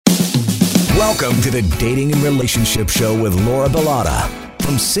Welcome to the Dating and Relationship Show with Laura Bilotta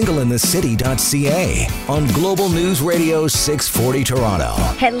from singleinthecity.ca on Global News Radio 640 Toronto.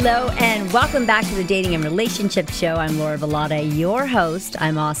 Hello and welcome back to the Dating and Relationship Show. I'm Laura Bilotta, your host.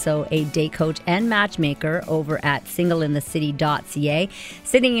 I'm also a date coach and matchmaker over at singleinthecity.ca.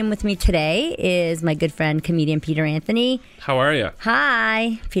 Sitting in with me today is my good friend, comedian Peter Anthony. How are you?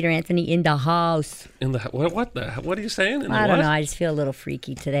 Hi, Peter Anthony in the house. In the what are you saying? I don't know. I just feel a little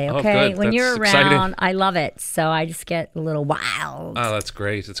freaky today. Oh, Okay, good. when That's you're around, exciting. I love it. So I just get a little wild. Oh, that's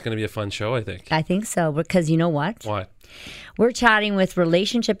great. It's going to be a fun show, I think. I think so because you know what? What? We're chatting with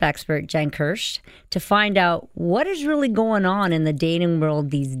relationship expert Jen Kirsch to find out what is really going on in the dating world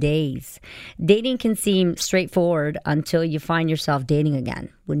these days. Dating can seem straightforward until you find yourself dating again.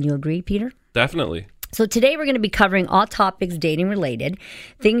 Wouldn't you agree, Peter? Definitely. So today we're going to be covering all topics dating related,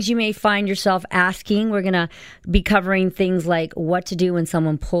 things you may find yourself asking. We're going to be covering things like what to do when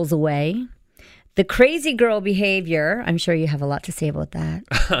someone pulls away, the crazy girl behavior. I'm sure you have a lot to say about that.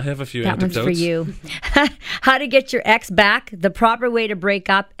 I have a few That anecdotes. one's for you. How to get your ex back, the proper way to break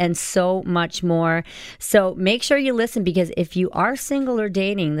up, and so much more. So make sure you listen because if you are single or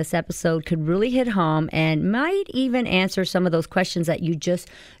dating, this episode could really hit home and might even answer some of those questions that you just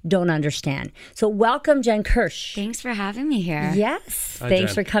don't understand. So welcome, Jen Kirsch. Thanks for having me here. Yes. Hi,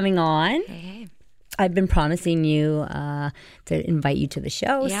 Thanks Jen. for coming on. Hey. I've been promising you to invite you to the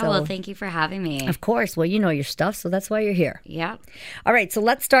show. Yeah, so well, thank you for having me. of course. Well, you know your stuff, so that's why you're here. Yeah. All right, so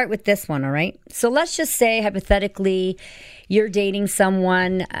let's start with this one, all right? So let's just say, hypothetically, you're dating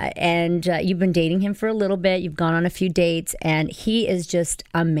someone and you've been dating him for a little bit. You've gone on a few dates, and he is just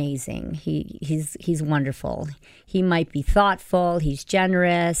amazing. He's wonderful. He might be thoughtful. He's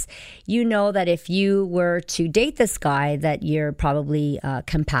generous. You know that if you were to date this guy, that you're probably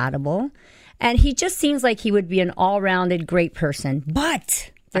compatible. And he just seems like he would be an all-rounded great person. But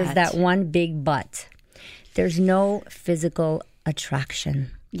there's that one big but. There's no physical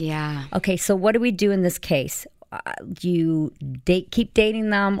attraction. Yeah. Okay, so what do we do in this case? Do you keep dating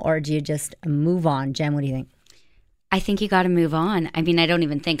them or do you just move on? Jen, what do you think? I think you got to move on. I mean, I don't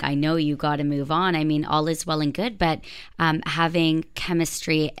even think I know you got to move on. I mean, all is well and good, but having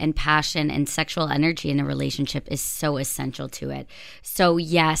chemistry and passion and sexual energy in a relationship is so essential to it. So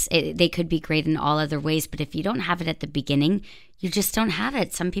yes, they could be great in all other ways, but if you don't have it at the beginning, you just don't have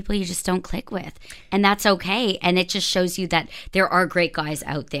it. Some people you just don't click with, and that's okay. And it just shows you that there are great guys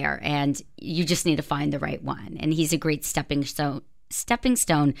out there, and you just need to find the right one. And he's a great stepping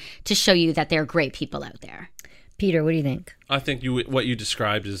stone to show you that there are great people out there. Peter, what do you think? I think what you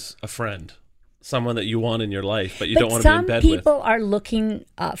described is a friend, someone that you want in your life, but you don't want to be in bed some with. people are looking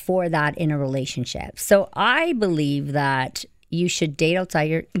for that in a relationship. So I believe that you should date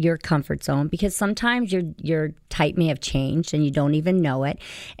outside your comfort zone because sometimes your type may have changed and you don't even know it.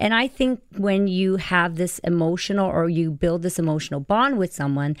 And I think when you have this emotional or you build this emotional bond with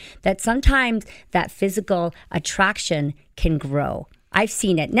someone, that sometimes that physical attraction can grow. I've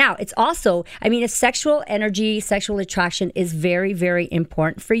seen it. Now, it's also, I mean, if sexual energy, sexual attraction is very, very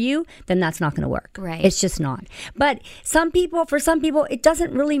important for you, then that's not going to work. Right. It's just not. But for some people, it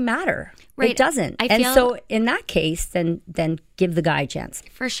doesn't really matter. Right. It doesn't. And so in that case, then give the guy a chance.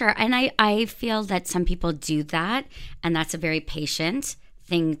 For sure. And I feel that some people do that, and that's a very patient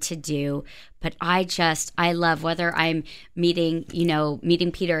thing to do. But I love whether I'm meeting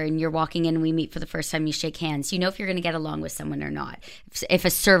Peter and you're walking in and we meet for the first time, you shake hands. You know if you're going to get along with someone or not. If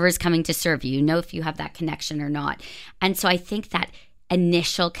a server's coming to serve you, you know if you have that connection or not. And so I think that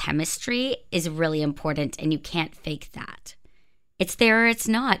initial chemistry is really important and you can't fake that. It's there or it's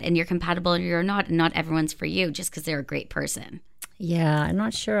not, and you're compatible or you're not, and not everyone's for you just because they're a great person. Yeah, I'm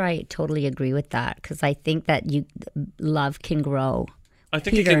not sure I totally agree with that because I think that love can grow. I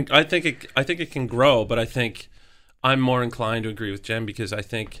think it can grow, but I think I'm more inclined to agree with Jen because I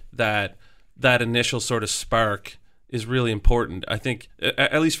think that initial sort of spark is really important. I think,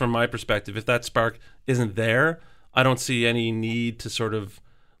 at least from my perspective, if that spark isn't there, I don't see any need to sort of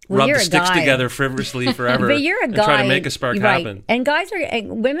rub the sticks together frivolously forever but you're a guy, and try to make a spark happen. And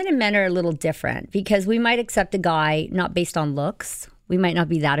women and men are a little different because we might accept a guy not based on looks. We might not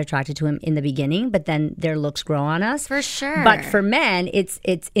be that attracted to him in the beginning, but then their looks grow on us. For sure. But for men, it's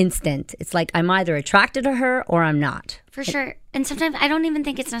instant. It's like I'm either attracted to her or I'm not. For sure. And sometimes I don't even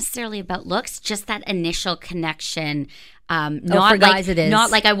think it's necessarily about looks, just that initial connection Not for guys like, it is.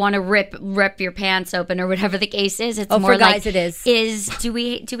 not like I want to rip your pants open or whatever the case is. It's for more guys like it is. do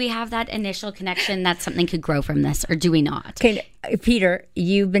we have that initial connection that something could grow from this, or do we not? Okay, Peter,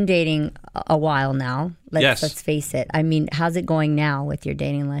 you've been dating a while now. Yes. Let's face it. I mean, how's it going now with your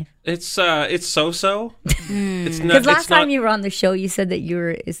dating life? It's so-so. It's not. Because last it's not, time you were on the show, you said that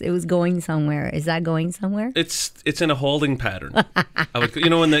it was going somewhere. Is that going somewhere? It's in a holding pattern.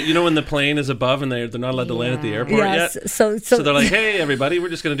 When the plane is above and they're not allowed to land at the airport Yes. yet. So they're like, hey everybody, we're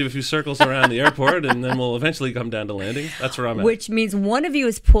just going to do a few circles around the airport and then we'll eventually come down to landing. That's where I'm at. which means one of you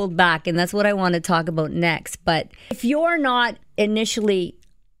is pulled back, and that's what I want to talk about next. But if you're not initially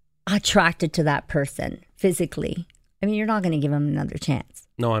attracted to that person physically, I mean, you're not going to give them another chance.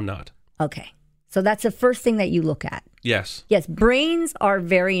 No, I'm not. Okay. So that's the first thing that you look at. Yes. Yes, brains are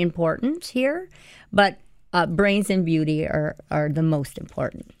very important here, but brains and beauty are the most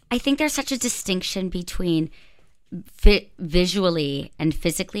important. I think there's such a distinction between visually and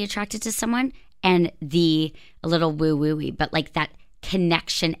physically attracted to someone and a little woo-woo-y, but like that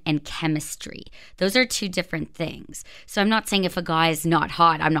connection and chemistry. Those are two different things. So I'm not saying if a guy is not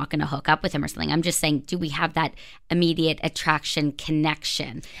hot, I'm not going to hook up with him or something. I'm just saying, do we have that immediate attraction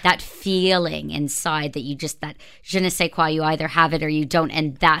connection, that feeling inside that that je ne sais quoi, you either have it or you don't,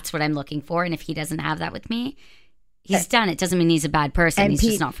 and that's what I'm looking for. And if he doesn't have that with me, he's done. It doesn't mean he's a bad person. He's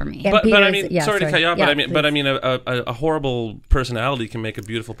just not for me. and But I Peter's- mean, yeah, sorry to cut you off, Yeah, but I mean, a horrible personality can make a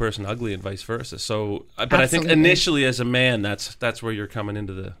beautiful person ugly, and vice versa. So, but I think Absolutely. initially, as a man, that's where you're coming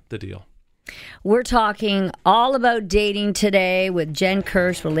into the deal. We're talking all about dating today with Jen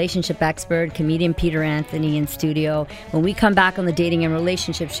Kirsch, relationship expert, comedian Peter Anthony in studio. When we come back on the Dating and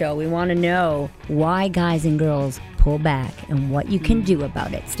Relationship Show, we want to know why guys and girls pull back and what you can do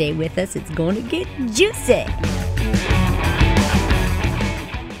about it. Stay with us. It's going to get juicy.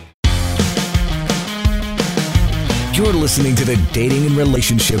 You're listening to the Dating and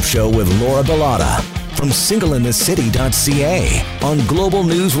Relationship Show with Laura Bilotta from singleinthecity.ca on Global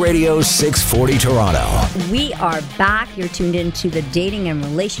News Radio 640 Toronto. We are back. You're tuned into the Dating and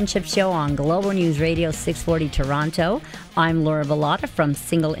Relationship Show on Global News Radio 640 Toronto. I'm Laura Bilotta from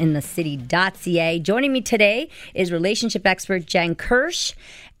singleinthecity.ca. Joining me today is relationship expert Jen Kirsch,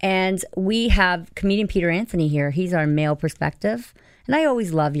 and we have comedian Peter Anthony here. He's our male perspective, and I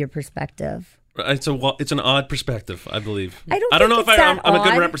always love your perspective. It's an odd perspective, I believe. I don't know think if it's that I'm a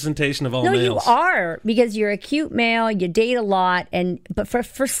good odd. representation of all No, males. you are, because you're a cute male, you date a lot, but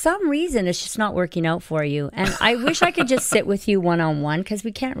for some reason it's just not working out for you. And I wish I could just sit with you one-on-one, because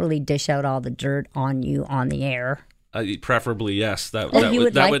we can't really dish out all the dirt on you on the air. Preferably, yes. You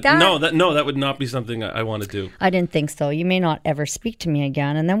would like that? No, that would not be something I want to do. I didn't think so. You may not ever speak to me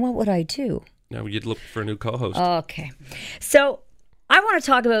again, and then what would I do? No, you'd look for a new co-host. Okay. So I want to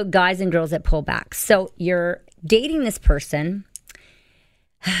talk about guys and girls that pull back. So you're dating this person.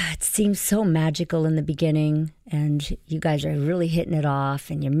 It seems so magical in the beginning, and you guys are really hitting it off,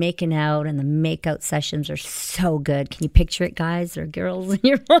 and you're making out, and the make-out sessions are so good. Can you picture it, guys or girls, in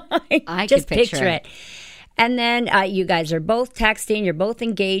your mind? I Just could picture it. And then you guys are both texting, you're both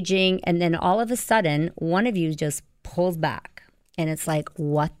engaging, and then all of a sudden, one of you just pulls back. And it's like,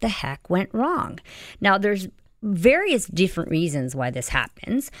 what the heck went wrong? Now, there's various different reasons why this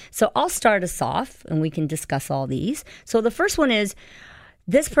happens. So I'll start us off, and we can discuss all these. So the first one is,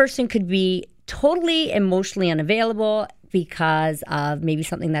 this person could be totally emotionally unavailable because of maybe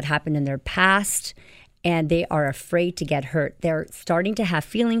something that happened in their past, and they are afraid to get hurt. They're starting to have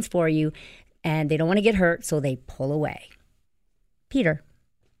feelings for you, and they don't want to get hurt, so they pull away. Peter,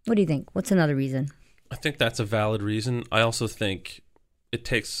 what do you think? What's another reason? I think that's a valid reason. I also think it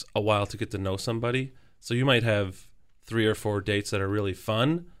takes a while to get to know somebody. So you might have 3 or 4 dates that are really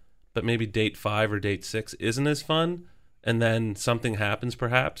fun, but maybe date 5 or date 6 isn't as fun. And then something happens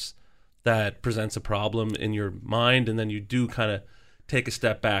perhaps that presents a problem in your mind. And then you do kind of take a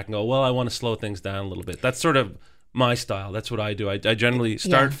step back and go, well, I want to slow things down a little bit. That's sort of my style. That's what I do. I generally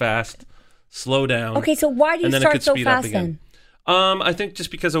start fast, slow down. Okay, so why do you and then it start could so speed up fast again. then? I think just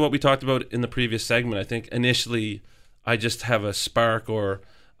because of what we talked about in the previous segment. I think initially I just have a spark, or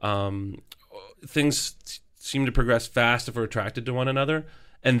things seem to progress fast if we're attracted to one another.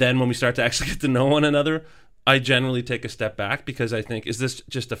 And then when we start to actually get to know one another, I generally take a step back, because I think, is this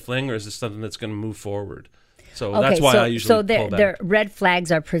just a fling, or is this something that's going to move forward? So that's why I usually pull back. Their red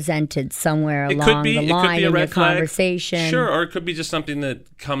flags are presented somewhere along the line in your conversation. Sure, or it could be just something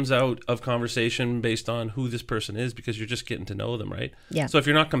that comes out of conversation based on who this person is, because you're just getting to know them, right? Yeah. So if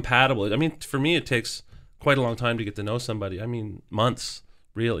you're not compatible, I mean, for me, it takes quite a long time to get to know somebody. I mean, months,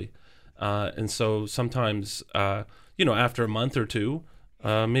 really. And so sometimes, after a month or two,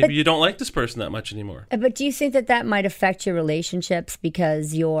 Maybe you don't like this person that much anymore. But do you think that might affect your relationships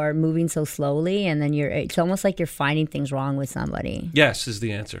because you're moving so slowly, and then it's almost like you're finding things wrong with somebody? Yes is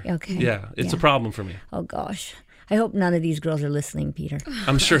the answer. Okay. Yeah, it's a problem for me. Oh, gosh. I hope none of these girls are listening, Peter.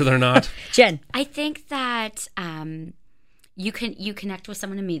 I'm sure they're not. Jen. I think that you connect with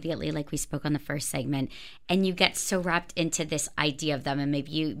someone immediately, like we spoke on the first segment, and you get so wrapped into this idea of them, and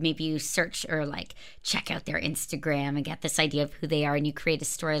maybe you search or like check out their Instagram and get this idea of who they are, and you create a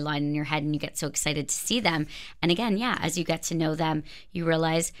storyline in your head, and you get so excited to see them. And again, as you get to know them, you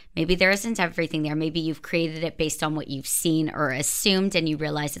realize maybe there isn't everything there. Maybe you've created it based on what you've seen or assumed, and you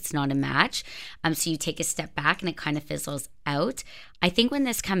realize it's not a match. So you take a step back, and it kind of fizzles out. I think when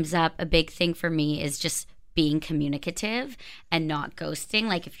this comes up, a big thing for me is just being communicative and not ghosting.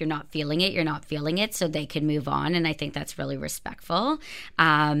 Like, if you're not feeling it, you're not feeling it, so they can move on. And I think that's really respectful.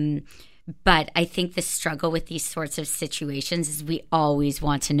 But I think the struggle with these sorts of situations is we always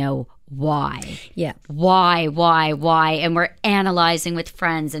want to know why. Yeah. Why? And we're analyzing with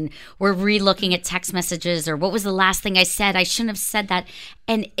friends, and we're re-looking at text messages, or what was the last thing I said? I shouldn't have said that.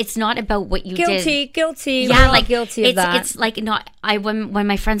 And it's not about what you did. Guilty. Yeah, We're all guilty of that. It's like when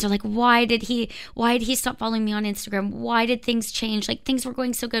my friends are like, why did he stop following me on Instagram? Why did things change? Like, things were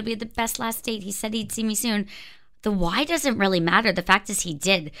going so good. We had the best last date. He said he'd see me soon. The why doesn't really matter. The fact is he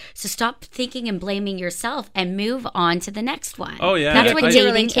did. So stop thinking and blaming yourself and move on to the next one. Oh, yeah. That's what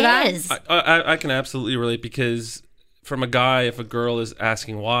dating is. I can absolutely relate, because from a guy, if a girl is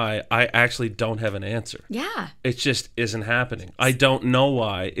asking why, I actually don't have an answer. Yeah. It just isn't happening. I don't know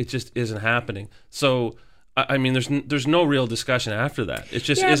why. It just isn't happening. So, I mean, there's no real discussion after that. It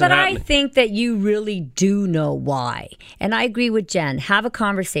just isn't happening. I think that you really do know why. And I agree with Jen. Have a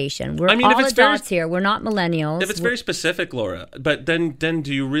conversation. We're all adults here. We're not millennials. If it's very specific, Laura, but then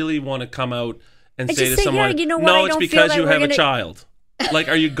do you really want to come out and say to someone, you know what, no, it's because you have a child? Like,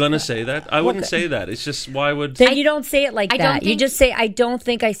 are you going to say that? I wouldn't say that. It's just, why would... Then you don't say it like that. You just say, I don't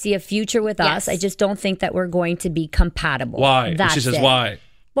think I see a future with us. I just don't think that we're going to be compatible. Why? She says, why?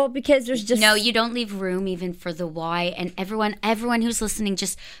 Well, because there's just... No, you don't leave room even for the why. And everyone who's listening,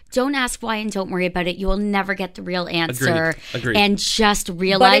 just don't ask why and don't worry about it. You will never get the real answer. Agreed. And just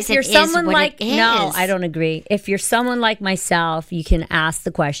realize it is what it is. No, I don't agree. If you're someone like myself, you can ask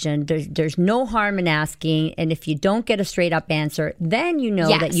the question. There's no harm in asking. And if you don't get a straight up answer, then you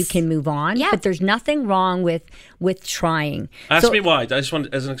know that you can move on. Yeah. But there's nothing wrong with trying. Ask me why. I just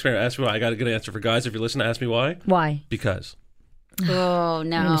want, as an experiment, ask me why. I got a good answer for guys. If you listen, ask me why. Why? Because. Oh,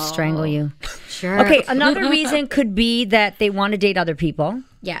 no. I'm going to strangle you. Sure. Okay, another reason could be that they want to date other people.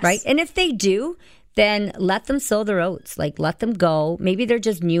 Yes. Right? And if they do, then let them sow their oats. Like, let them go. Maybe they're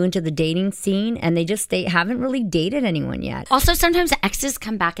just new into the dating scene and they haven't really dated anyone yet. Also, sometimes exes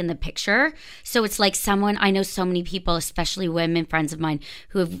come back in the picture. So it's like I know so many people, especially women, friends of mine,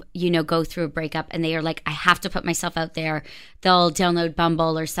 who have, go through a breakup and they are like, I have to put myself out there. They'll download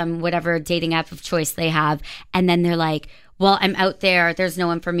Bumble or some whatever dating app of choice they have. And then they're like, well, I'm out there, there's no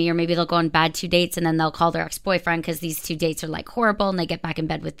one for me. Or maybe they'll go on bad 2 dates and then they'll call their ex-boyfriend because these 2 dates are like horrible, and they get back in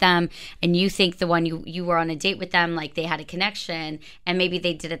bed with them. And you think the one you were on a date with them, like they had a connection, and maybe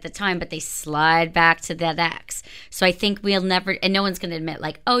they did at the time, but they slide back to that ex. So I think we'll never, and no one's going to admit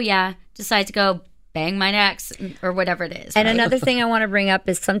like, oh yeah, decide to go bang my ex or whatever it is. And right? another thing I want to bring up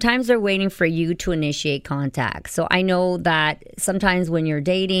is sometimes they're waiting for you to initiate contact. So I know that sometimes when you're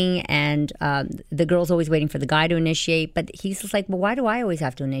dating and the girl's always waiting for the guy to initiate, but he's just like, well, why do I always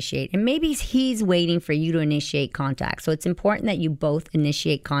have to initiate? And maybe he's waiting for you to initiate contact. So it's important that you both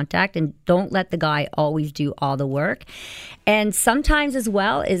initiate contact and don't let the guy always do all the work. And sometimes as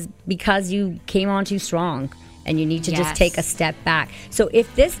well is because you came on too strong. And you need to just take a step back. So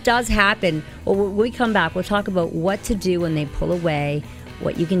if this does happen, when we come back, we'll talk about what to do when they pull away,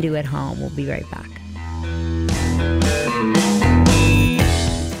 what you can do at home. We'll be right back.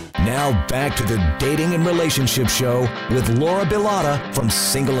 Now back to the Dating and Relationship Show with Laura Bilotta from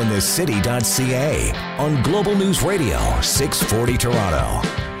singleinthecity.ca on Global News Radio 640 Toronto.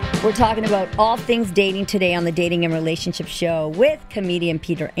 We're talking about all things dating today on the Dating and Relationship Show with comedian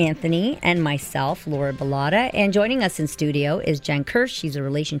Peter Anthony and myself, Laura Bilotta. And joining us in studio is Jen Kirsch. She's a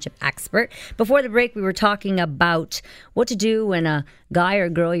relationship expert. Before the break, we were talking about what to do when a guy or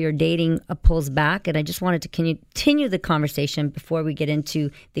girl you're dating pulls back. And I just wanted to continue the conversation before we get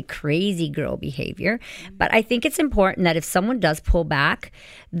into the crazy girl behavior. But I think it's important that if someone does pull back,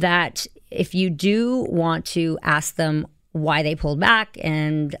 that if you do want to ask them why they pulled back,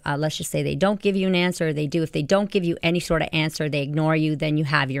 and let's just say they don't give you an answer. They do. If they don't give you any sort of answer, they ignore you, then you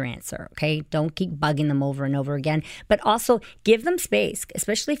have your answer, okay? Don't keep bugging them over and over again. But also give them space,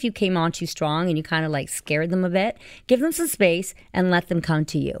 especially if you came on too strong and you kind of like scared them a bit. Give them some space and let them come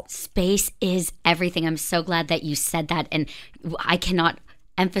to you. Space is everything. I'm so glad that you said that, and I cannot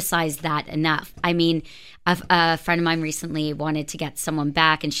emphasize that enough. I mean, a friend of mine recently wanted to get someone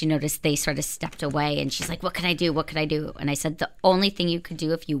back, and she noticed they sort of stepped away, and she's like, what can I do? What can I do? And I said, the only thing you could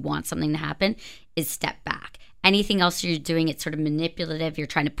do if you want something to happen is step back. Anything else you're doing, it's sort of manipulative. You're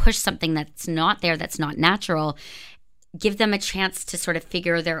trying to push something that's not there, that's not natural. Give them a chance to sort of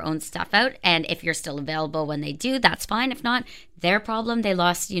figure their own stuff out. And if you're still available when they do, that's fine. If not, their problem. They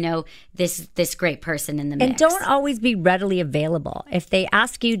lost, this great person in the mix. And don't always be readily available. If they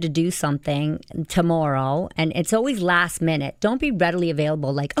ask you to do something tomorrow and it's always last minute, don't be readily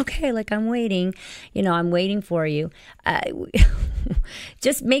available. Like, okay, like I'm waiting, I'm waiting for you.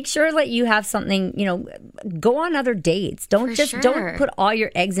 Just make sure that you have something, go on other dates. Don't put all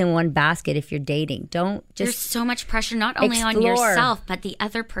your eggs in one basket if you're dating. There's so much pressure, not only on yourself, but the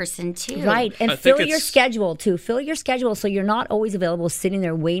other person too. Right. And fill your schedule too. Fill your schedule so you're not always available sitting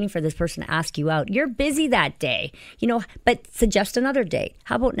there waiting for this person to ask you out. You're busy that day, but suggest another date.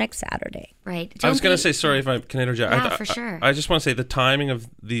 How about next Saturday? Right. I was going to say, sorry if I can interject. Yeah, for sure. I just want to say the timing of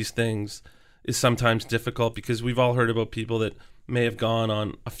these things is sometimes difficult because we've all heard about people that may have gone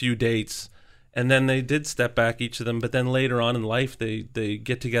on a few dates and then they did step back, each of them, but then later on in life they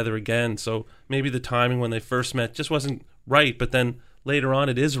get together again. So maybe the timing when they first met just wasn't right, but then later on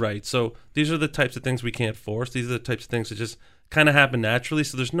it is right. So these are the types of things we can't force. These are the types of things that just kind of happen naturally.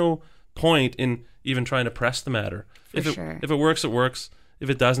 So there's no point in even trying to press the matter. If it works, it works. If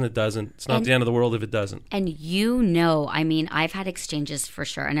it doesn't, it doesn't. It's not the end of the world if it doesn't. And I've had exchanges for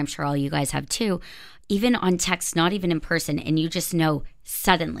sure, and I'm sure all you guys have too, even on text, not even in person, and you just know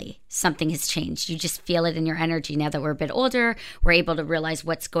suddenly something has changed. You just feel it in your energy. Now that we're a bit older, we're able to realize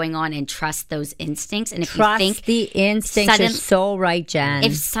what's going on and trust those instincts. And if you think the instincts, you're so right, Jen.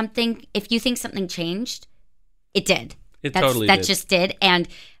 If you think something changed, it did. That just did. And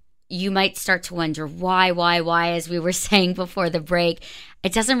you might start to wonder why, as we were saying before the break.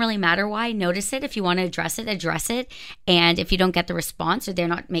 It doesn't really matter why. Notice it. If you want to address it. And if you don't get the response or they're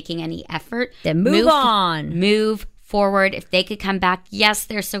not making any effort, then move on. Move forward. If they could come back, yes,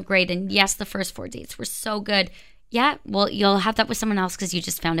 they're so great. And yes, the first 4 dates were so good. Yeah, well, you'll have that with someone else because you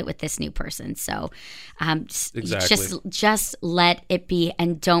just found it with this new person. So exactly. just let it be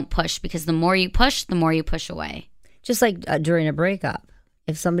and don't push, because the more you push away. Just like during a breakup.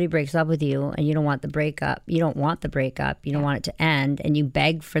 If somebody breaks up with you and you don't want the breakup, you don't want it to end, and you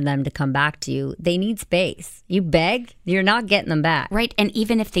beg for them to come back to you, they need space. You beg, you're not getting them back. Right. And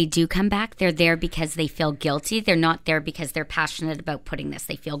even if they do come back, they're there because they feel guilty. They're not there because they're passionate about putting this.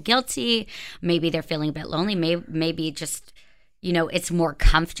 They feel guilty. Maybe they're feeling a bit lonely. Maybe just, it's more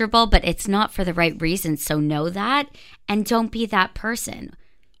comfortable, but it's not for the right reasons. So know that, and don't be that person.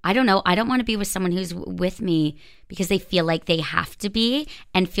 I don't know. I don't want to be with someone who's with me because they feel like they have to be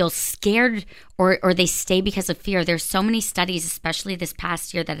and feel scared, or they stay because of fear. There's so many studies, especially this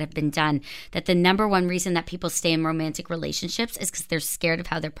past year, that have been done that the number one reason that people stay in romantic relationships is because they're scared of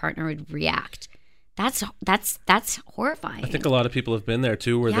how their partner would react. That's horrifying. I think a lot of people have been there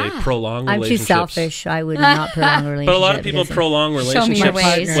too, where they prolong relationships. I'm too selfish. I would not prolong a relationship. But a lot of people prolong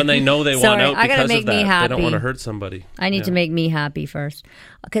relationships when they know they want out because of that. They don't want to hurt somebody. I need to make me happy first,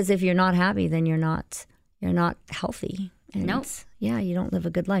 because if you're not happy, then you're not healthy. And nope. Yeah, you don't live a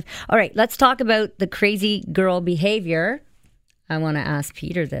good life. All right, let's talk about the crazy girl behavior. I want to ask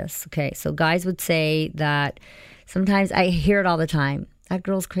Peter this. Okay, so guys would say that sometimes, I hear it all the time. That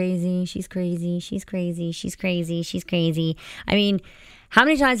girl's crazy. She's crazy. She's crazy. She's crazy. She's crazy. I mean, how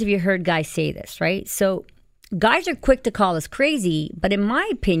many times have you heard guys say this, right? So guys are quick to call us crazy, but in my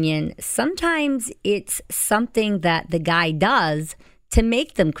opinion, sometimes it's something that the guy does to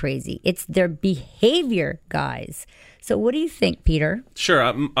make them crazy. It's their behavior, guys. So what do you think, Peter? Sure.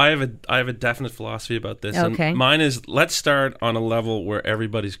 I have a definite philosophy about this. Okay. And mine is, let's start on a level where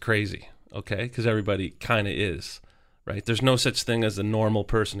everybody's crazy, okay? Because everybody kind of is. Right? There's no such thing as a normal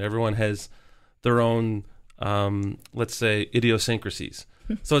person. Everyone has their own, let's say, idiosyncrasies.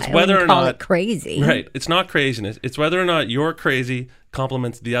 So it's whether or not crazy. Right? It's not craziness. It's whether or not your crazy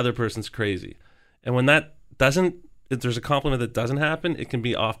complements the other person's crazy. And when that doesn't, if there's a compliment that doesn't happen, it can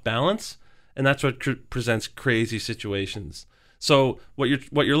be off balance, and that's what presents crazy situations. So what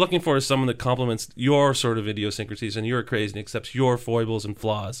you're looking for is someone that complements your sort of idiosyncrasies and your crazy and accepts your foibles and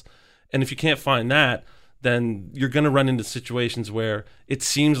flaws. And if you can't find that, then you're going to run into situations where it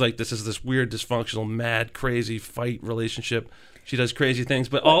seems like this weird, dysfunctional, mad, crazy fight relationship. She does crazy things,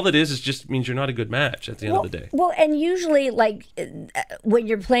 but all it is just means you're not a good match at the end of the day. Well, and usually, like when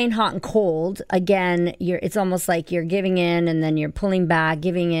you're playing hot and cold, again, it's almost like you're giving in and then you're pulling back,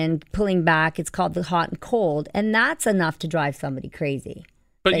 giving in, pulling back. It's called the hot and cold, and that's enough to drive somebody crazy.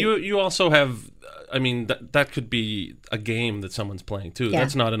 But you also have, I mean, that could be a game that someone's playing too. Yeah.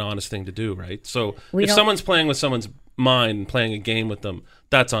 That's not an honest thing to do, right? So if someone's playing with someone's mind and playing a game with them,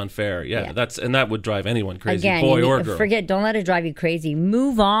 that's unfair. Yeah. That would drive anyone crazy, again, boy or girl. Don't let it drive you crazy.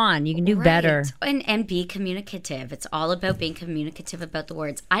 Move on. You can do better. And be communicative. It's all about being communicative about the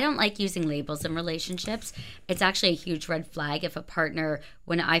words. I don't like using labels in relationships. It's actually a huge red flag if a partner,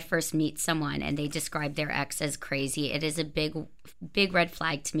 when I first meet someone and they describe their ex as crazy, it is a big red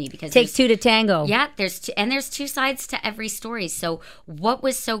flag to me, because Takes two to tango. Yeah, there's two sides to every story. So what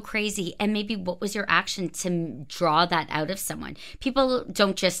was so crazy, and maybe what was your action to draw that out of someone? People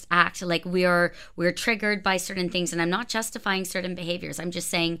don't just act like we're triggered by certain things, and I'm not justifying certain behaviors. I'm just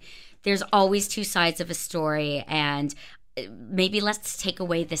saying there's always two sides of a story, and maybe let's take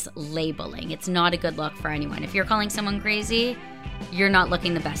away this labeling. It's not a good look for anyone. If you're calling someone crazy, you're not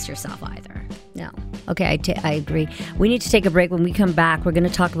looking the best yourself either. No. Okay, I agree. We need to take a break. When we come back, we're going to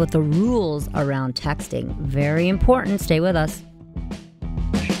talk about the rules around texting. Very important. Stay with us.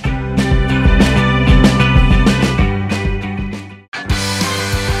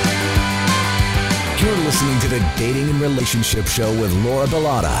 You're listening to the Dating and Relationship Show with Laura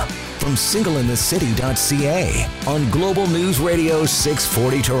Bilotta from singleinthecity.ca on Global News Radio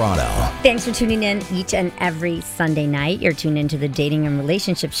 640 Toronto. Thanks for tuning in each and every Sunday night. You're tuned into the Dating and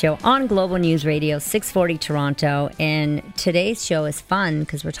Relationship Show on Global News Radio 640 Toronto. And today's show is fun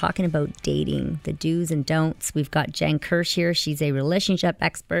because we're talking about dating, the do's and don'ts. We've got Jen Kirsch here. She's a relationship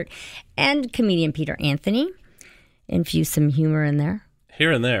expert, and comedian Peter Anthony. Infuse some humor in there.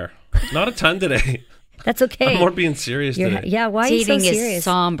 Here and there. Not a ton today. That's okay. I'm more being serious today. Yeah, why are you so Dating serious? is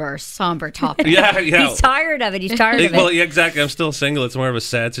somber topic. Yeah. He's tired of it. Well, yeah, exactly. I'm still single. It's more of a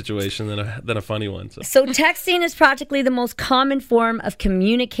sad situation than a funny one. So texting is practically the most common form of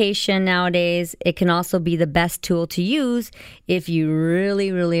communication nowadays. It can also be the best tool to use if you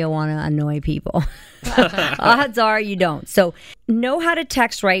really, really want to annoy people. Odds are you don't. So know how to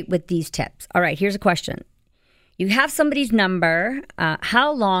text right with these tips. All right, here's a question. You have somebody's number.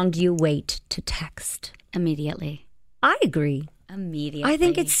 How long do you wait to text? Immediately. I agree. Immediately. I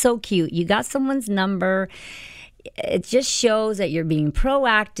think it's so cute. You got someone's number. It just shows that you're being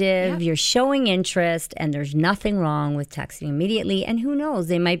proactive, You're showing interest, and there's nothing wrong with texting immediately. And who knows,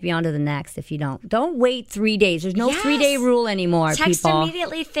 they might be on to the next if you don't. Don't wait 3 days. There's no 3-day rule anymore, Text people.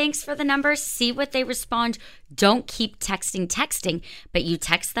 immediately. Thanks for the number. See what they respond. Don't keep texting, but you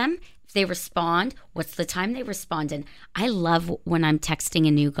text them. If they respond, what's the time they respond in? I love when I'm texting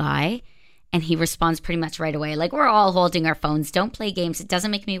a new guy and he responds pretty much right away. Like, we're all holding our phones. Don't play games. It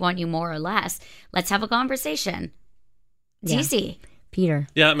doesn't make me want you more or less. Let's have a conversation. It's easy. Peter.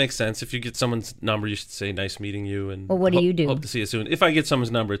 Yeah, it makes sense. If you get someone's number, you should say, nice meeting you. And well, what do you do? Hope to see you soon. If I get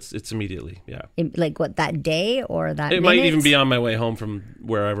someone's number, it's immediately, yeah. Like what, that day or that It minute? might even be on my way home from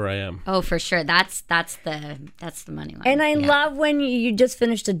wherever I am. Oh, for sure. That's the money line. And I love when you just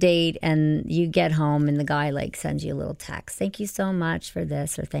finished a date and you get home and the guy like sends you a little text. Thank you so much for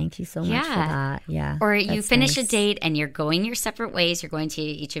this, or thank you so much for that. Yeah. Or you finish nice. a date and you're going your separate ways. You're going to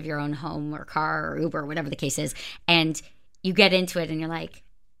each of your own home or car or Uber or whatever the case is. And you get into it and you're like,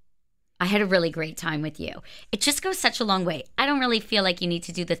 I had a really great time with you. It just goes such a long way. I don't really feel like you need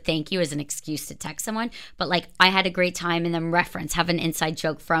to do the thank you as an excuse to text someone, but like, I had a great time, and then have an inside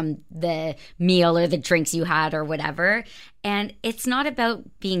joke from the meal or the drinks you had or whatever. And it's not about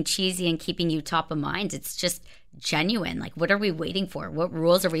being cheesy and keeping you top of mind. It's just genuine. Like, what are we waiting for? What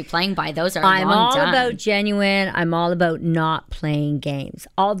rules are we playing by? Those are I'm long all done. about genuine. I'm all about not playing games.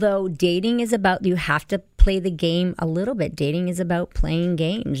 Although dating is about, you have to play the game a little bit. Dating is about playing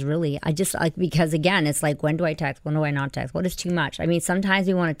games, really. I just like, because again, it's like, when do I text? When do I not text? What is too much? I mean, sometimes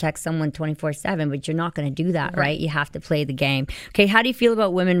we want to text someone 24/7, but you're not going to do that, right? You have to play the game. Okay, how do you feel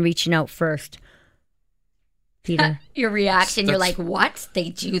about women reaching out first? Peter? Your reaction, you're like, what? They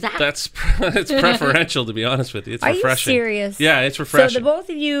do that? It's preferential, to be honest with you. It's refreshing. Are you serious? Yeah, it's refreshing. So the both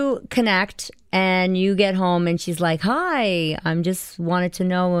of you connect and you get home and she's like, hi, I'm just wanted to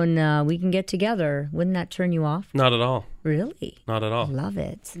know when we can get together. Wouldn't that turn you off? Not at all. Really? Not at all. Love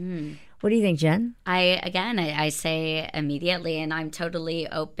it. What do you think, Jen? I say immediately, and I'm totally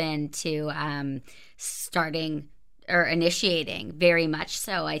open to starting or initiating, very much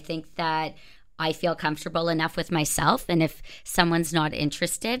so. I think that I feel comfortable enough with myself, and if someone's not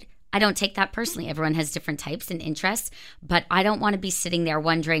interested, I don't take that personally. Everyone has different types and interests, but I don't want to be sitting there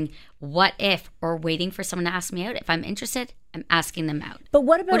wondering what if, or waiting for someone to ask me out. If I'm interested, I'm asking them out. But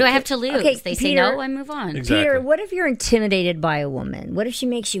what about... What do I have to lose? Okay, they say Peter, no, I move on. Exactly. Peter, what if you're intimidated by a woman? What if she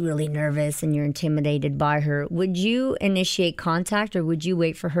makes you really nervous and you're intimidated by her? Would you initiate contact, or would you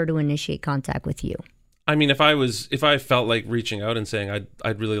wait for her to initiate contact with you? I mean, if I felt like reaching out and saying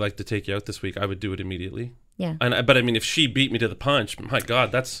I'd really like to take you out this week, I would do it immediately. Yeah. But I mean, if she beat me to the punch, my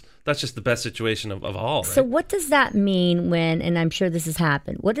God, that's just the best situation of all. Right? So what does that mean when, and I'm sure this has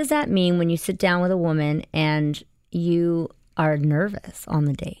happened, what does that mean when you sit down with a woman and you are nervous on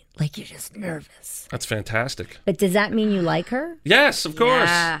the date? Like, you're just nervous. That's fantastic. But does that mean you like her? Yes, of course.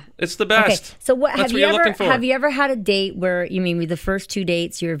 Yeah. It's the best. Okay. So what That's what you're looking for. have you ever had a date where, you mean with the first 2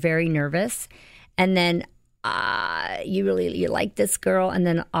 dates you're very nervous, and then you like this girl, and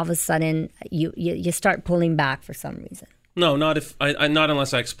then all of a sudden you start pulling back for some reason? No, not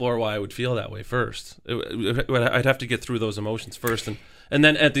unless I explore why I would feel that way first. I'd have to get through those emotions first, and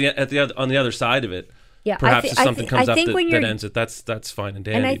then on the other side of it, Yeah, perhaps if something comes up that you're, ends it, that's fine and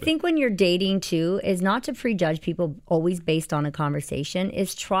dandy. and I think when you're dating too, is not to prejudge people always based on a conversation.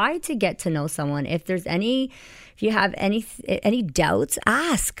 Is try to get to know someone. If you have any doubts,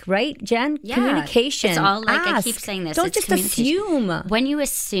 ask. Right, Jen? Yeah. Communication. It's all like, I ask. keep saying this. Don't it's just communication. assume. When you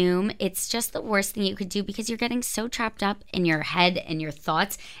assume, it's just the worst thing you could do, because you're getting so trapped up in your head and your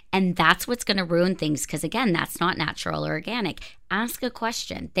thoughts, and that's what's going to ruin things, because again, that's not natural or organic. Ask a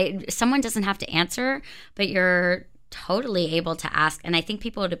question. Someone doesn't have to answer, but you're totally able to ask, and I think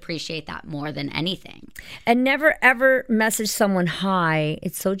people would appreciate that more than anything. And never ever message someone hi.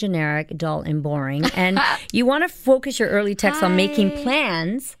 It's so generic, dull, and boring. And you want to focus your early text on making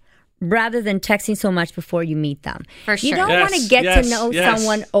plans rather than texting so much before you meet them. For sure. You don't want to get to know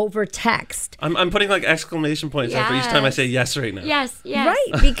someone over text. I'm putting like exclamation points after each time I say yes right now. Yes.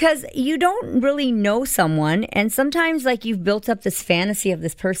 Right, because you don't really know someone, and sometimes like you've built up this fantasy of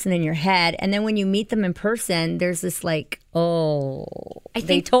this person in your head, and then when you meet them in person, there's this like, they're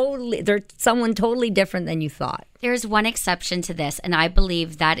someone totally different than you thought. There's one exception to this, and I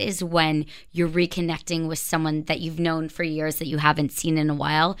believe that is when you're reconnecting with someone that you've known for years that you haven't seen in a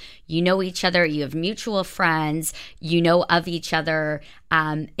while. You know each other, you have mutual friends, you know of each other.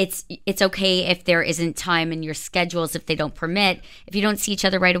 It's okay if there isn't time in your schedules, if they don't permit. If you don't see each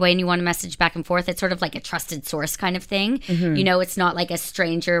other right away and you want to message back and forth, it's sort of like a trusted source kind of thing. Mm-hmm. You know, it's not like a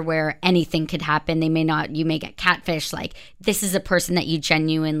stranger where anything could happen. You may get catfish. Like, this is a person that you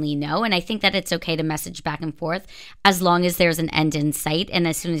genuinely know. And I think that it's okay to message back and forth as long as there's an end in sight. And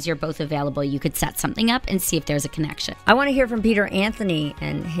as soon as you're both available, you could set something up and see if there's a connection. I want to hear from Peter Anthony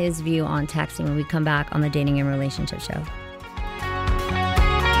and his view on texting when we come back on the Dating and Relationship Show.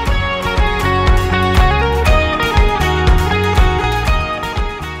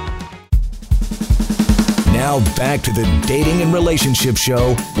 Now back to the Dating and Relationship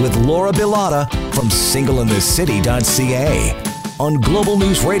Show with Laura Bilotta from singleinthecity.ca on Global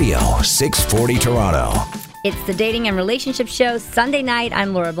News Radio 640 Toronto. It's the Dating and Relationship Show, Sunday night.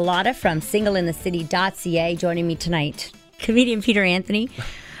 I'm Laura Bilotta from singleinthecity.ca. Joining me tonight, comedian Peter Anthony,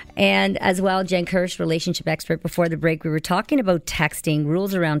 and as well, Jen Kirsch, relationship expert. Before the break, we were talking about texting,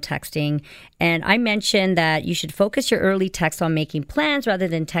 rules around texting, and I mentioned that you should focus your early text on making plans rather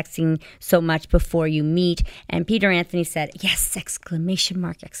than texting so much before you meet. And Peter Anthony said, yes, exclamation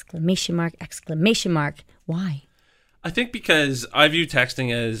mark, exclamation mark, exclamation mark. Why? I think because I view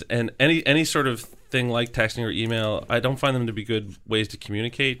texting as, and any sort of thing like texting or email, I don't find them to be good ways to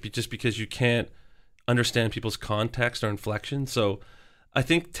communicate, just because you can't understand people's context or inflection. So I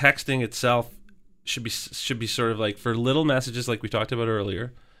think texting itself should be sort of like for little messages like we talked about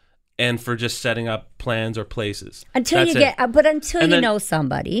earlier, and for just setting up plans or places. Until you know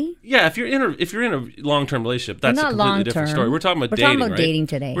somebody. Yeah, if you're in a long-term relationship, that's a completely different story. We're talking about dating, right? Dating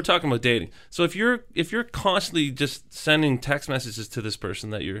today. We're talking about dating. So if you're constantly just sending text messages to this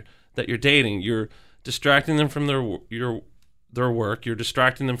person that you're dating, you're distracting them from their work, you're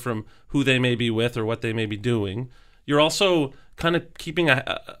distracting them from who they may be with or what they may be doing. You're also kind of keeping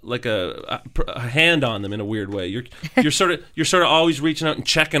a hand on them in a weird way. You're sort of always reaching out and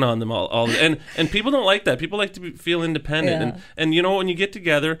checking on them all and people don't like that. People like to feel independent. Yeah. And you know, when you get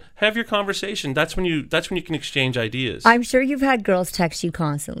together, have your conversation. That's when you can exchange ideas. I'm sure you've had girls text you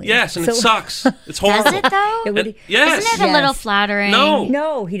constantly. Yes, and it sucks. It's horrible. Does it though? Yes. Isn't it a little flattering?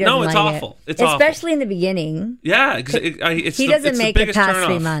 No, he doesn't. No, it's like awful. It. It's especially awful. In the beginning. Yeah, it's he doesn't make it past 3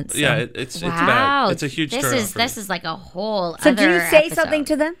 turn-off. months. So. Yeah, it's wow. bad. It's a huge turn-off. This is like a whole. So do you say episode. something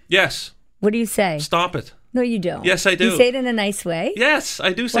to them? Yes. What do you say? Stop it. No, you don't. Yes, I do. You say it in a nice way? Yes,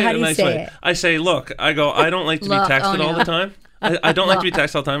 I do say Well, it in a nice way. I say, look, I don't like to be texted all the time. I don't like to be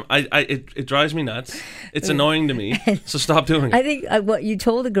texted all the time. It drives me nuts. It's annoying to me. So stop doing it. I think what you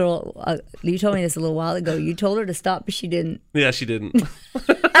told the girl, you told me this a little while ago. You told her to stop, but she didn't. Yeah, she didn't.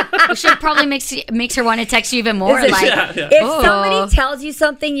 Which probably makes her want to text you even more. Listen, Like, if somebody tells you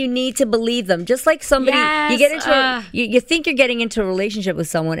something, you need to believe them. Just like somebody, Yes, you get into you think you're getting into a relationship with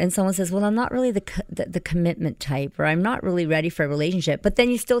someone, and someone says, "Well, I'm not really the commitment type, or I'm not really ready for a relationship." But then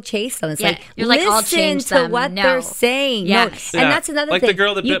you still chase them. It's Yeah, like you're like, I'll listen change to them. what No. they're saying. Yes. No. And that's another like thing. the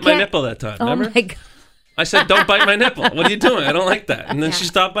girl that You bit my can't- nipple that time. Oh Remember? my God. I said, "Don't bite my nipple." What are you doing? I don't like that. And then she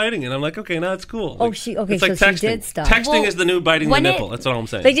stopped biting it. I'm like, "Okay, now it's cool." Oh, Like, she- okay, It's like so she texting. did stop. Texting Well, is the new biting the when it- nipple. That's all I'm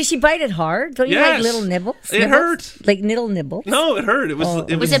saying. Like, did she bite it hard? Don't you like Yes. little nibbles? It Nibbles? hurt. Like nibbles? No, it hurt. It was.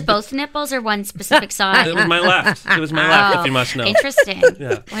 Oh. was it both nipples or one specific side? It was my left. It was my left. If you must know. Interesting.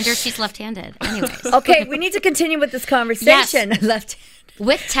 Yeah. Wonder if she's left-handed. Anyways, Okay, we need to continue with this conversation. Left.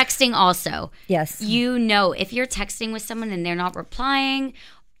 with texting also, Yes. you know if you're texting with someone and they're not replying,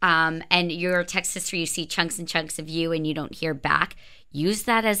 and your text history, you see chunks and chunks of you and you don't hear back, use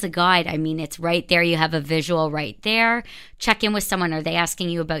that as a guide. I mean, it's right there. You have a visual right there. Check in with someone. Are they asking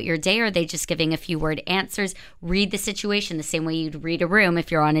you about your day, or are they just giving a few word answers? Read the situation the same way you'd read a room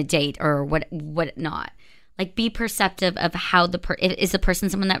if you're on a date or what not. Like, be perceptive of how is the person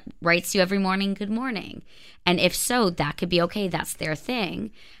someone that writes you every morning, good morning? And if so, that could be okay. That's their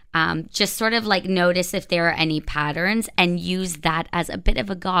thing. Just sort of like notice if there are any patterns and use that as a bit of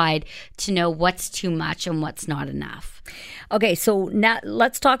a guide to know what's too much and what's not enough. Okay, so now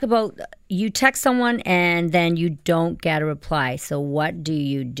let's talk about you text someone and then you don't get a reply. So what do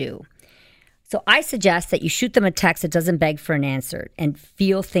you do? So I suggest that you shoot them a text that doesn't beg for an answer and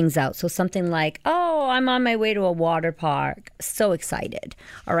feel things out. So something like, "Oh, I'm on my way to a water park. So excited."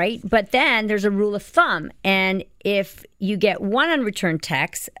 All right. But then there's a rule of thumb. And if you get one unreturned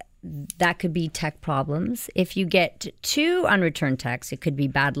text, that could be tech problems. If you get two unreturned texts, it could be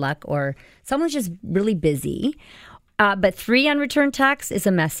bad luck or someone's just really busy. But three unreturned texts is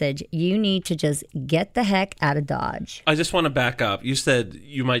a message. You need to just get the heck out of Dodge. I just want to back up. You said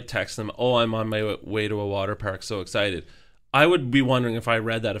you might text them, "Oh, I'm on my way to a water park, so excited." I would be wondering if I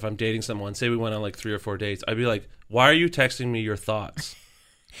read that, if I'm dating someone, say we went on like 3 or 4 dates, I'd be like, "Why are you texting me your thoughts?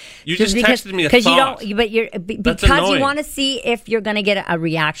 You just texted me a thought." Because you want to see if you're going to get a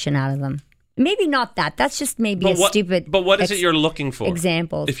reaction out of them. Maybe not that. That's just maybe stupid. But what is it you're looking for?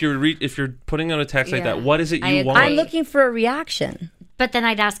 Examples. If you're putting out a text like Yeah, that, what is it I you agree. want? I'm looking for a reaction. But then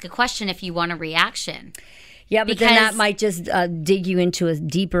I'd ask a question if you want a reaction. Yeah, but then that Because- might just dig you into a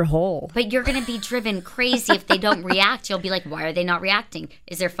deeper hole. But you're going to be driven crazy if they don't react. You'll be like, why are they not reacting?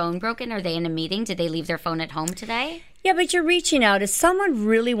 Is their phone broken? Are they in a meeting? Did they leave their phone at home today? Yeah, but you're reaching out. If someone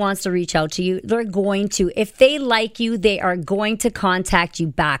really wants to reach out to you, they're going to. If they like you, they are going to contact you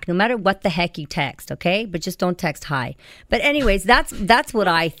back, no matter what the heck you text, okay? But just don't text hi. But anyways, that's what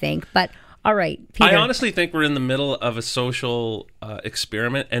I think. But all right, Peter. I honestly think we're in the middle of a social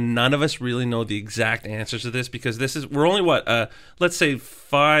experiment, and none of us really know the exact answers to this, because we're only let's say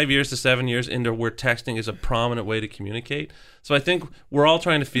 5 years to 7 years into where texting is a prominent way to communicate. So I think we're all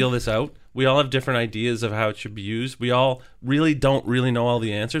trying to feel this out. We all have different ideas of how it should be used. We all really don't know all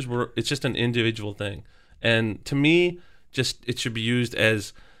the answers. It's just an individual thing. And to me, it should be used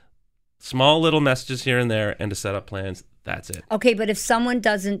as small little messages here and there and to set up plans. That's it. Okay, but if someone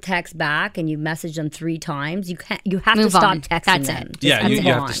doesn't text back and you message them 3 times, you have to Move stop on. texting That's them. it. Just Yeah, you move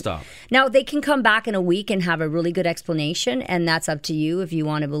have on. to stop. Now, they can come back in a week and have a really good explanation, and that's up to you if you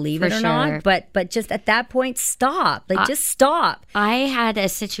want to believe For it or sure. not. But just at that point, stop. Just stop. I had a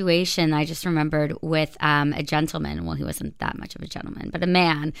situation I just remembered with a gentleman. Well, he wasn't that much of a gentleman, but a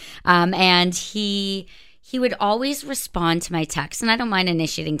man. And he would always respond to my text, and I don't mind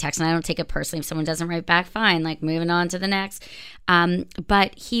initiating text, and I don't take it personally if someone doesn't write back. Fine, like moving on to the next.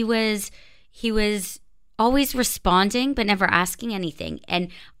 But he was always responding, but never asking anything, and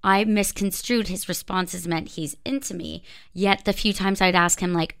I misconstrued his responses meant he's into me. Yet the few times I'd ask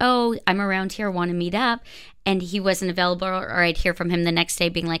him, like, "Oh, I'm around here, want to meet up," and he wasn't available, or I'd hear from him the next day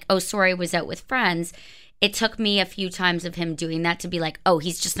being like, "Oh, sorry, I was out with friends." It took me a few times of him doing that to be like, oh,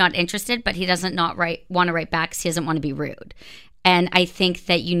 he's just not interested, but he doesn't want to write back because he doesn't want to be rude. And I think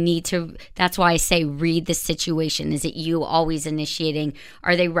that you need to, that's why I say read the situation. Is it you always initiating?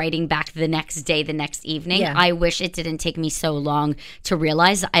 Are they writing back the next day, the next evening? Yeah. I wish it didn't take me so long to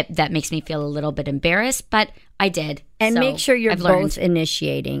realize. That makes me feel a little bit embarrassed, but I did. And So make sure you're I've learned. both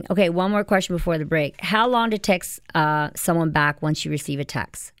initiating. Okay, one more question before the break. How long to text someone back once you receive a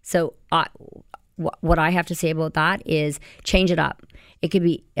text? So what I have to say about that is change it up. It could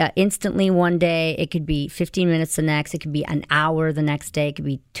be instantly one day. It could be 15 minutes the next. It could be an hour the next day. It could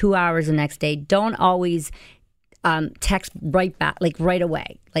be 2 hours the next day. Don't always text right back, like right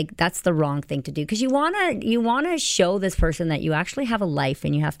away. Like that's the wrong thing to do, because you wanna show this person that you actually have a life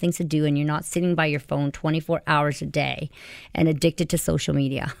and you have things to do, and you're not sitting by your phone 24 hours a day and addicted to social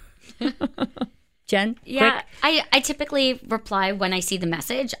media. Jen? Yeah, Quick? I typically reply when I see the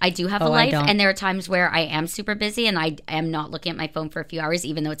message. I do have a Oh, I life, don't. and there are times where I am super busy and I am not looking at my phone for a few hours,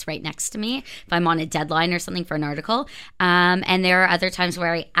 even though it's right next to me, if I'm on a deadline or something for an article. And there are other times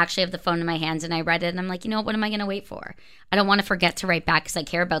where I actually have the phone in my hands and I read it and I'm like, you know what am I going to wait for? I don't want to forget to write back because I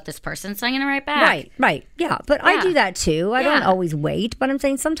care about this person, so I'm going to write back. Right. Yeah, but I Yeah. do that too. I don't Yeah. always wait, but I'm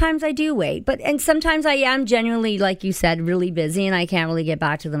saying sometimes I do wait. And sometimes I am genuinely, like you said, really busy, and I can't really get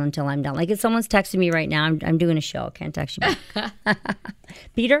back to them until I'm done. Like if someone's texting me right now, I'm doing a show. I can't text you back.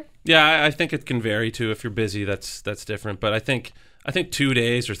 Peter? Yeah, I think it can vary too. If you're busy, that's different. But I think 2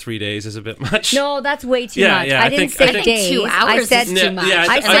 days or 3 days is a bit much. No, that's way too Yeah, much. yeah, I I didn't think- say I think days. 2 hours I said is too much. Yeah,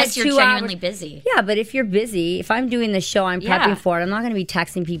 I unless said you're 2 genuinely hours. busy. Yeah, but if you're busy, if I'm doing the show, I'm Yeah. prepping for it. I'm not going to be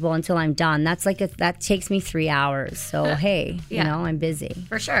texting people until I'm done. That takes me 3 hours. So hey, Yeah. I'm busy.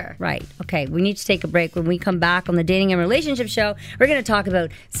 For sure. Right. Okay. We need to take a break. When we come back on the Dating and Relationship Show, we're going to talk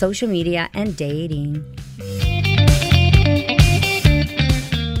about social media and dating.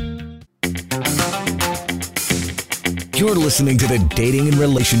 You're listening to the Dating and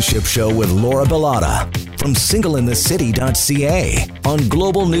Relationship Show with Laura Bilotta from singleinthecity.ca on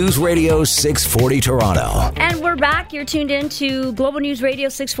Global News Radio 640 Toronto. And we're back. You're tuned in to Global News Radio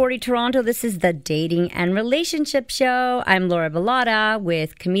 640 Toronto. This is the Dating and Relationship Show. I'm Laura Bilotta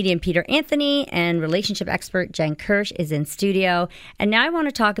with comedian Peter Anthony, and relationship expert Jen Kirsch is in studio. And now I want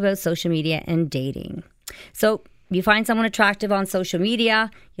to talk about social media and dating. So you find someone attractive on social media,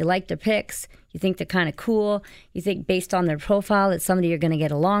 you like their pics, you think they're kind of cool, you think based on their profile it's somebody you're going to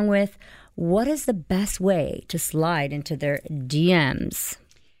get along with. What is the best way to slide into their DMs?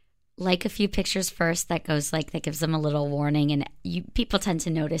 Like a few pictures first, that gives them a little warning, and people tend to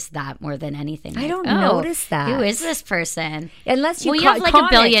notice that more than anything. I Like, don't oh, notice that. Who is this person? Unless you You have like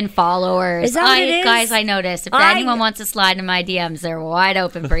comment. a billion followers. Is that what it is? Guys, I noticed. If anyone wants to slide in my DMs, they're wide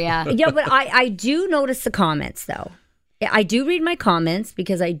open for you. Yeah, but I do notice the comments, though. I do read my comments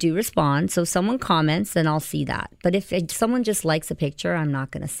because I do respond. So if someone comments, then I'll see that. But if someone just likes a picture, I'm not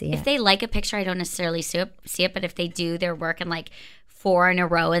going to see If it. they like a picture, I don't necessarily see it. But if they do their work in like 4 in a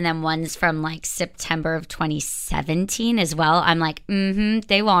row, and then one's from like September of 2017 as well, I'm like,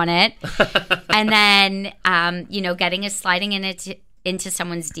 they want it. And then, sliding in it into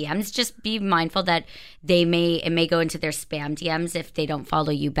someone's DMs, just be mindful that it may go into their spam DMs if they don't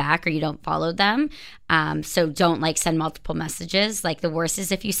follow you back or you don't follow them. So don't send multiple messages. Like the worst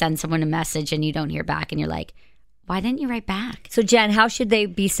is if you send someone a message and you don't hear back and you're like, why didn't you write back? So Jen, how should they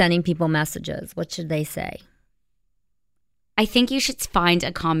be sending people messages? What should they say? I think you should find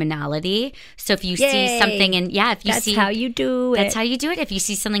a commonality. So if you Yay. see something That's how you do it. That's how you do it. If you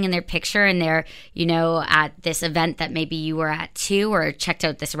see something in their picture and they're, at this event that maybe you were at too, or checked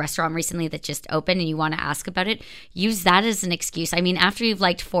out this restaurant recently that just opened and you want to ask about it, use that as an excuse. I mean, after you've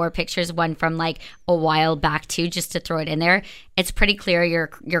liked 4 pictures, one from like a while back too, just to throw it in there, it's pretty clear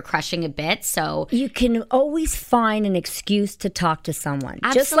you're crushing a bit. So You can always find an excuse to talk to someone.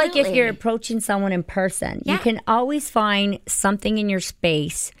 Just like if Absolutely. you're approaching someone in person. You Yeah. can always find something in your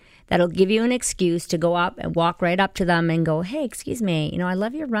space that'll give you an excuse to go up and walk right up to them and go, hey, excuse me, I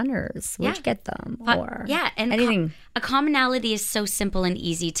love your runners. Where'd Yeah. you get them? Or and anything. a commonality is so simple and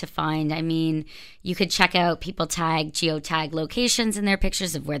easy to find. I mean, you could check out people geotag locations in their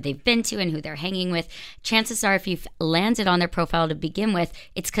pictures of where they've been to and who they're hanging with. Chances are, if you've landed on their profile to begin with,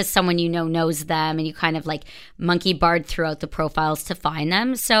 it's because someone knows them, and you kind of like monkey barred throughout the profiles to find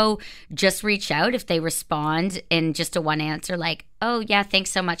them. So just reach out. If they respond in just a one answer, like, oh yeah,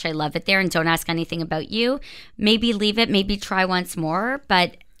 thanks so much, I love it there, and don't ask anything about you, maybe leave it, maybe try once more,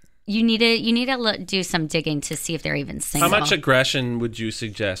 but you need to do some digging to see if they're even single. How much aggression would you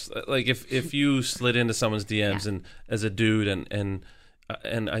suggest? Like if you slid into someone's DMs and as a dude and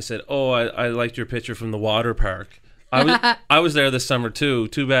I said, "Oh, I liked your picture from the water park. I was there this summer too.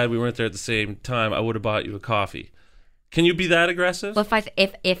 Too bad we weren't there at the same time. I would have bought you a coffee." Can you be that aggressive? Well,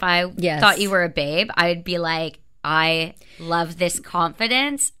 if I Yes. thought you were a babe, I'd be like, I love this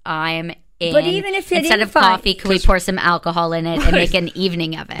confidence. I'm in. But even if you instead didn't of find- coffee, can we pour some alcohol in it and make an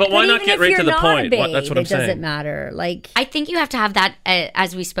evening of it? But why not even get if right you're to the not a point? babe, That's what I'm it doesn't saying. matter. Like, I think you have to have that,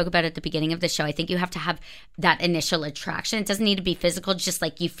 as we spoke about at the beginning of the show, I think you have to have that initial attraction. It doesn't need to be physical, just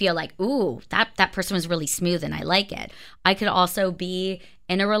like you feel like, ooh, that person was really smooth and I like it. I could also be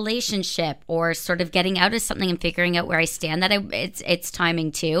in a relationship or sort of getting out of something and figuring out where I stand. It's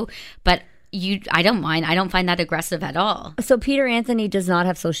timing too. But I don't mind. I don't find that aggressive at all. So Peter Anthony does not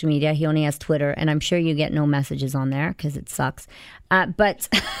have social media. He only has Twitter, and I'm sure you get no messages on there because it sucks. But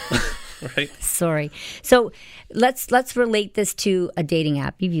Right. sorry. So let's relate this to a dating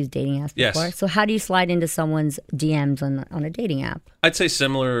app. You've used dating apps Yes. before. So how do you slide into someone's DMs on a dating app? I'd say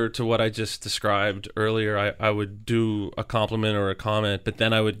similar to what I just described earlier. I would do a compliment or a comment, but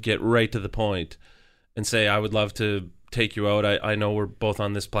then I would get right to the point and say, I would love to take you out. I know we're both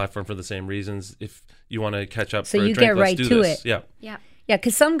on this platform for the same reasons. If you want to catch up So for a you drink, get let's right do to this. it. Yeah. Yeah. Yeah,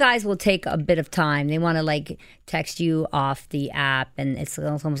 because some guys will take a bit of time. They want to like text you off the app, and it's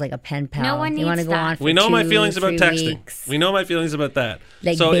almost like a pen pal. No one They want to needs go that. on for We know my 2, feelings about 3 texting. weeks. We know my feelings about that.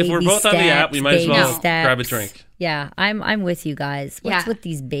 Like So if we're baby both on the app, we steps, might as baby well steps. grab a drink. Yeah, I'm with you guys. What's Yeah. with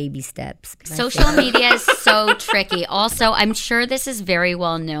these baby steps? Social media is so tricky. Also, I'm sure this is very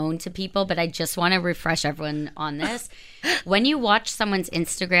well known to people, but I just want to refresh everyone on this. When you watch someone's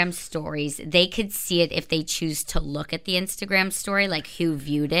Instagram stories, they could see it if they choose to look at the Instagram story, like who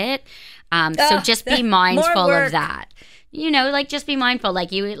viewed it. So just be mindful work. of that. You know, like just be mindful. Like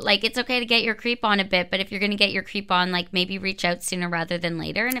it's okay to get your creep on a bit, but if you're going to get your creep on, like maybe reach out sooner rather than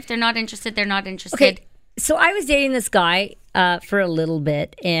later. And if they're not interested, they're not interested. Okay, so I was dating this guy for a little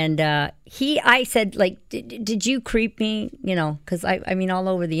bit, and I said, like, did you creep me? You know, because I mean, all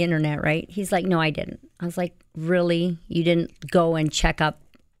over the internet, right? He's like, no, I didn't. I was like, really? You didn't go and check up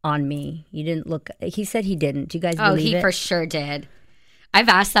on me? You didn't look? He said he didn't. Do you guys Oh, believe he it? for sure did. I've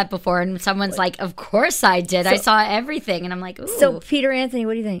asked that before, and someone's like, of course I did. I saw everything. And I'm like, ooh. So, Peter Anthony,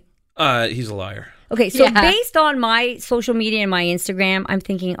 what do you think? He's a liar. Okay, so Yeah. based on my social media and my Instagram, I'm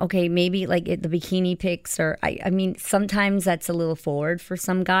thinking, okay, maybe like the bikini pics, or I mean, sometimes that's a little forward for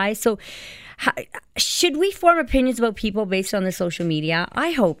some guys. So, should we form opinions about people based on the social media?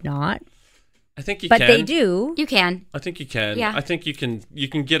 I hope not, I think you but can. they do. You can. I think you can. Yeah. I think you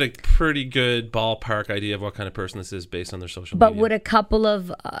can get a pretty good ballpark idea of what kind of person this is based on their social But media. would a couple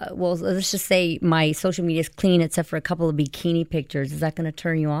of, well, let's just say my social media is clean except for a couple of bikini pictures. Is that going to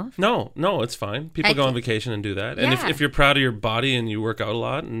turn you off? No, it's fine. People go on vacation and do that. And Yeah. if you're proud of your body and you work out a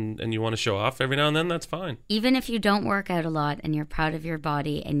lot and you want to show off every now and then, that's fine. Even if you don't work out a lot and you're proud of your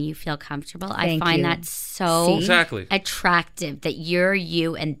body and you feel comfortable, Thank I find you. that so See? Exactly. attractive that you're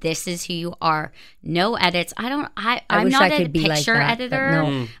you and this is who you are. No edits. I'm wish not I a could be like picture that, but editor.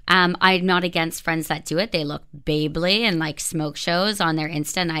 no. I'm not against friends that do it. They look babely and like smoke shows on their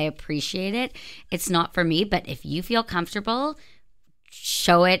Insta, and I appreciate it. It's not for me, but if you feel comfortable,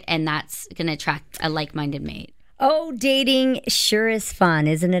 show it, and that's going to attract a like-minded mate. Oh, dating sure is fun,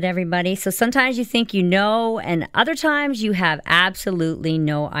 isn't it, everybody? So sometimes you think you know, and other times you have absolutely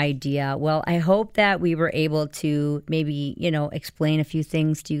no idea. Well, I hope that we were able to maybe, explain a few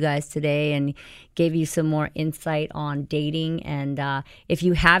things to you guys today and gave you some more insight on dating. And if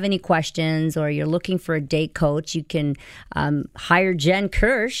you have any questions or you're looking for a date coach, you can hire Jen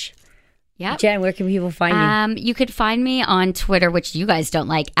Kirsch. Yep. Jen, where can people find you? You could find me on Twitter, which you guys don't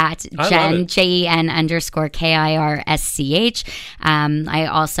like, at I love Jen, it. JEN_KIRSCH. I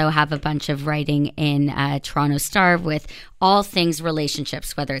also have a bunch of writing in Toronto Star with all things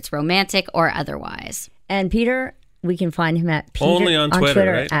relationships, whether it's romantic or otherwise. And Peter, we can find him at Peter Only on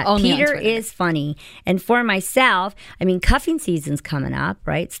Twitter, right? At Only on Peter Twitter. is funny. And for myself, I mean, cuffing season's coming up,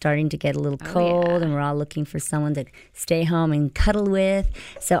 right? Starting to get a little cold, and we're all looking for someone to stay home and cuddle with.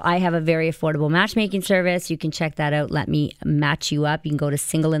 So I have a very affordable matchmaking service. You can check that out. Let me match you up. You can go to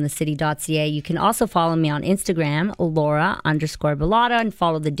singleinthecity.ca. You can also follow me on Instagram, Laura_Bellotta, and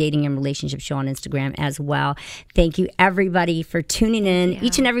follow the Dating and Relationship Show on Instagram as well. Thank you, everybody, for tuning in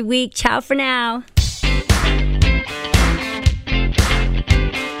each and every week. Ciao for now.